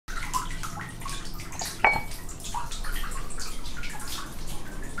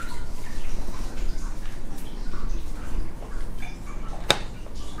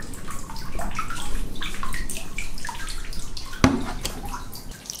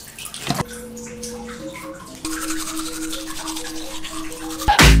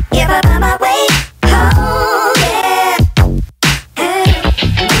I find my way home, yeah.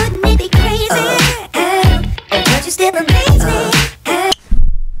 Wouldn't it be crazy? But you still amaze me.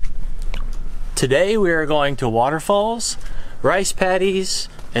 Today we are going to waterfalls, rice paddies,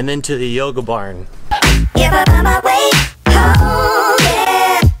 and then to the yoga barn. If I find my way home,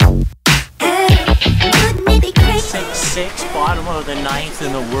 yeah. Wouldn't it be crazy? 6-6, bottom of the 9th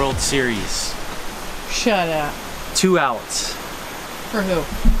in the World Series. Shut up. 2 outs. For who?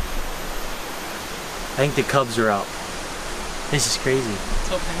 I think the Cubs are out. This is crazy. Let's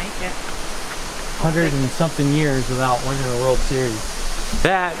hope they make it. 100 and something years without winning a World Series.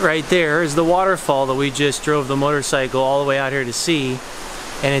 That right there is the waterfall that we just drove the motorcycle all the way out here to see,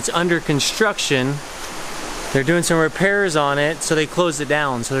 and it's under construction. They're doing some repairs on it, so they closed it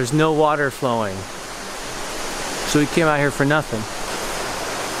down, so there's no water flowing. So we came out here for nothing.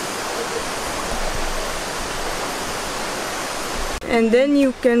 And then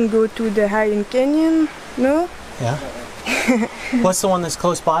you can go to the Hidden Canyon, no? Yeah. What's the one that's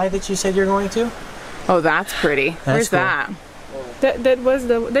close by that you said you're going to? Oh, that's pretty. Where's cool. that?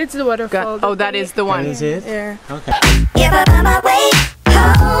 That's the waterfall. Oh, that is the one. That is it? Yeah. Okay. If I find my way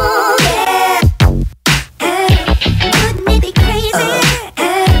home, yeah. Wouldn't it be crazy?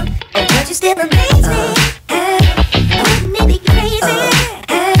 But you still amaze me. Wouldn't it be crazy?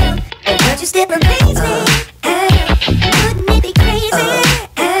 But you still amaze me. Wouldn't it be crazy?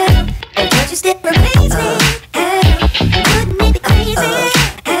 But you still amaze me. Wouldn't it be crazy?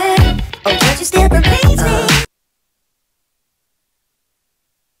 But you still amaze me.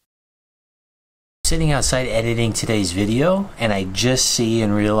 Sitting outside editing today's video, and I just see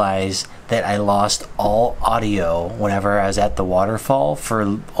and realize that I lost all audio whenever I was at the waterfall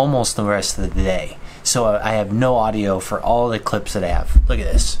for almost the rest of the day. So I have no audio for all the clips that I have. Look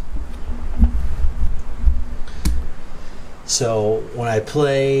at this. So when I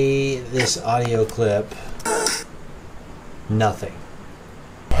play this audio clip, nothing.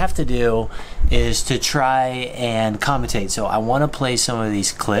 What I have to do is to try and commentate. So I want to play some of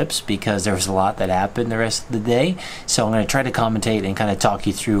these clips because there was a lot that happened the rest of the day. So I'm going to try to commentate and kind of talk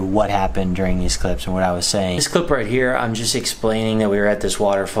you through what happened during these clips and what I was saying. This clip right here, I'm just explaining that we were at this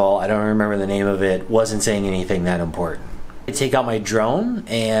waterfall. I don't remember the name of it. Wasn't saying anything that important. I take out my drone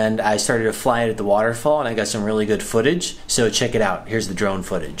and I started to fly it at the waterfall, and I got some really good footage. So check it out. Here's the drone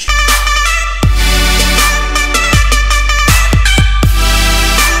footage.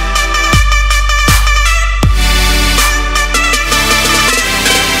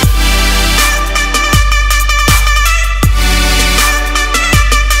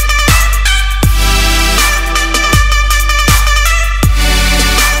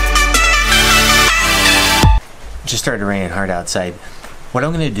 Just started raining hard outside. What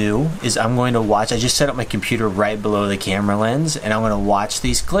I'm going to do is I'm going to watch, I just set up my computer right below the camera lens, and I'm going to watch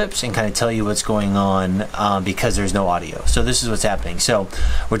these clips and kind of tell you what's going on because there's no audio. So this is what's happening. So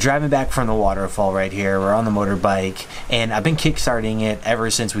we're driving back from the waterfall right here. We're on the motorbike, and I've been kickstarting it ever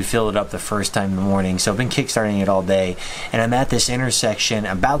since we filled it up the first time in the morning. So I've been kickstarting it all day, and I'm at this intersection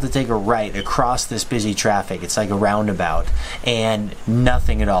about to take a right across this busy traffic. It's like a roundabout, and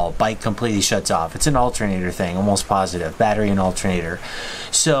nothing at all. Bike completely shuts off. It's an alternator thing, almost positive, battery and alternator.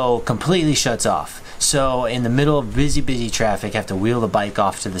 So completely shuts off. So in the middle of busy traffic, I have to wheel the bike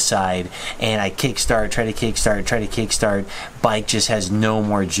off to the side, and I kickstart, try to kickstart. Bike just has no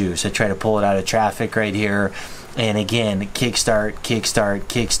more juice. I try to pull it out of traffic right here, and again,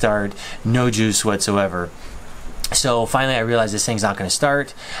 kickstart, no juice whatsoever. So finally I realize this thing's not going to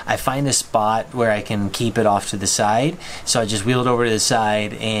start. I find a spot where I can keep it off to the side. So I just wheeled over to the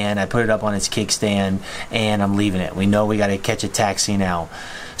side and I put it up on its kickstand, and I'm leaving it. We know we got to catch a taxi now.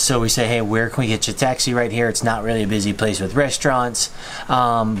 So we say, hey, where can we get a taxi? Right here. It's not really a busy place with restaurants.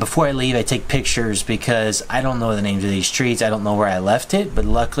 Before I leave, I take pictures because I don't know the names of these streets. I don't know where I left it, but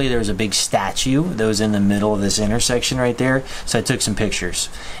luckily there was a big statue that was in the middle of this intersection right there. So I took some pictures,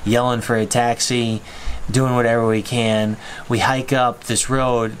 yelling for a taxi, doing whatever we can. We hike up this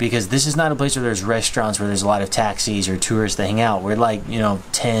road because this is not a place where there's restaurants, where there's a lot of taxis or tourists that hang out. We're like, you know,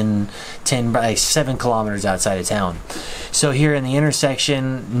 7 kilometers outside of town. So here in the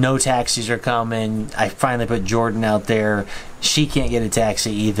intersection, no taxis are coming. I finally put Jordan out there. She can't get a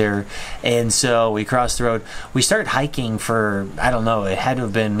taxi either, and so we crossed the road. We started hiking for, I don't know, it had to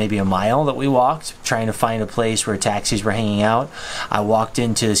have been maybe a mile that we walked, trying to find a place where taxis were hanging out. I walked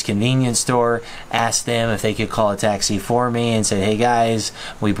into this convenience store, asked them if they could call a taxi for me, and said, hey guys,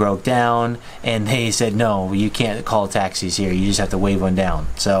 we broke down, and they said, no, you can't call taxis here, you just have to wave one down.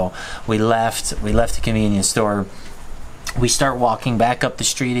 So we left the convenience store. we start walking back up the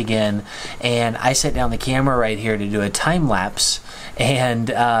street again, and I set down the camera right here to do a time lapse. And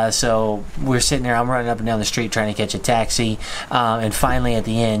so we're sitting there, I'm running up and down the street trying to catch a taxi, and finally at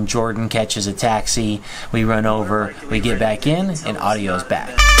the end Jordan catches a taxi, we run over, we get back in, and audio's back.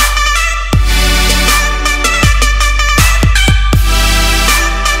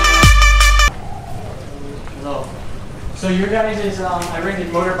 Hello. So your guys is, I rented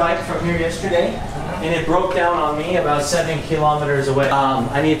motorbike from here yesterday, and it broke down on me about 7 kilometers away.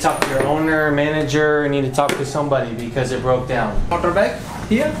 I need to talk to your owner, manager, I need to talk to somebody because it broke down. Motorbike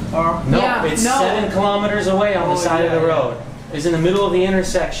here or No, Yeah, it's no. 7 kilometers away on the side of the road. It's in the middle of the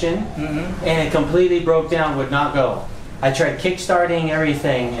intersection, and it completely broke down, would not go. I tried kickstarting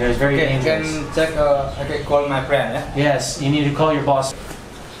everything, and it was very dangerous. Can check. I can call my friend. Yeah? Yes, you need to call your boss.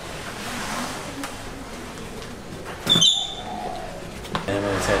 And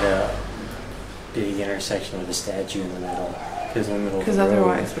it's at a big intersection with a statue in the middle. Because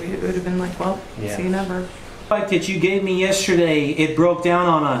otherwise we would have been like, well, Yeah. see you never. Bike that you gave me yesterday, it broke down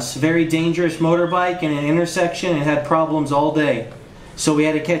on us. Very dangerous motorbike in an intersection. It had problems all day. So we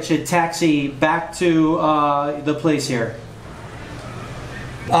had to catch a taxi back to the place here.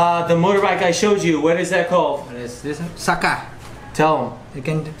 The motorbike I showed you, what is that called? What is this? Saka. Tell You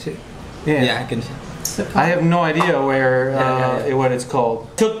can see. them. Yeah, I can see. I have no idea where Yeah. what it's called.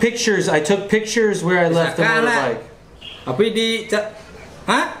 I took pictures where I left the motorbike. Tapi di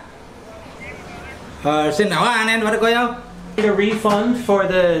hả? Xin lỗi anh em có coi không? Need a refund for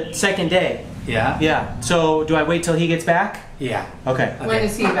the second day. Yeah. Yeah. So do I wait till he gets back? Yeah. Okay. When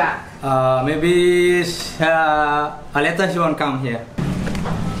is he back? Maybe later he won't come here.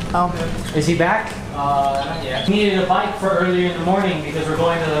 Oh. Is he back? Not yet. He needed a bike for earlier in the morning because we're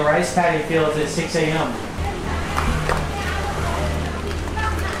going to the rice paddy fields at 6 a.m.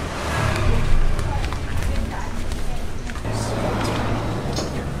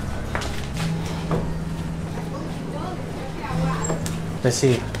 Let's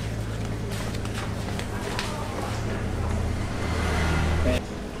see.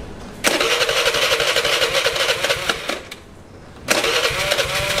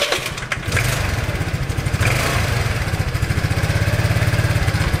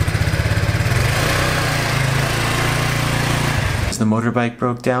 The motorbike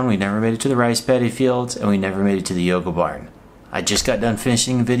broke down, we never made it to the rice paddy fields, and we never made it to the yoga barn. I just got done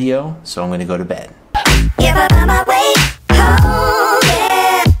finishing the video, so I'm going to go to bed. If I find my way home,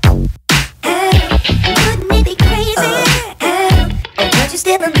 yeah. Wouldn't it be crazy? Don't you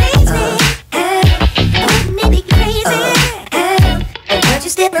still amaze me? Wouldn't it be crazy? Don't you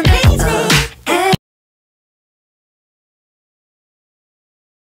still amaze me?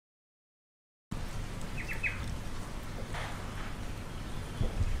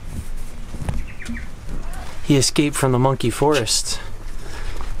 He escaped from the monkey forest.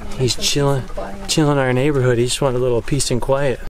 He's chilling our neighborhood. He just wanted a little peace and quiet.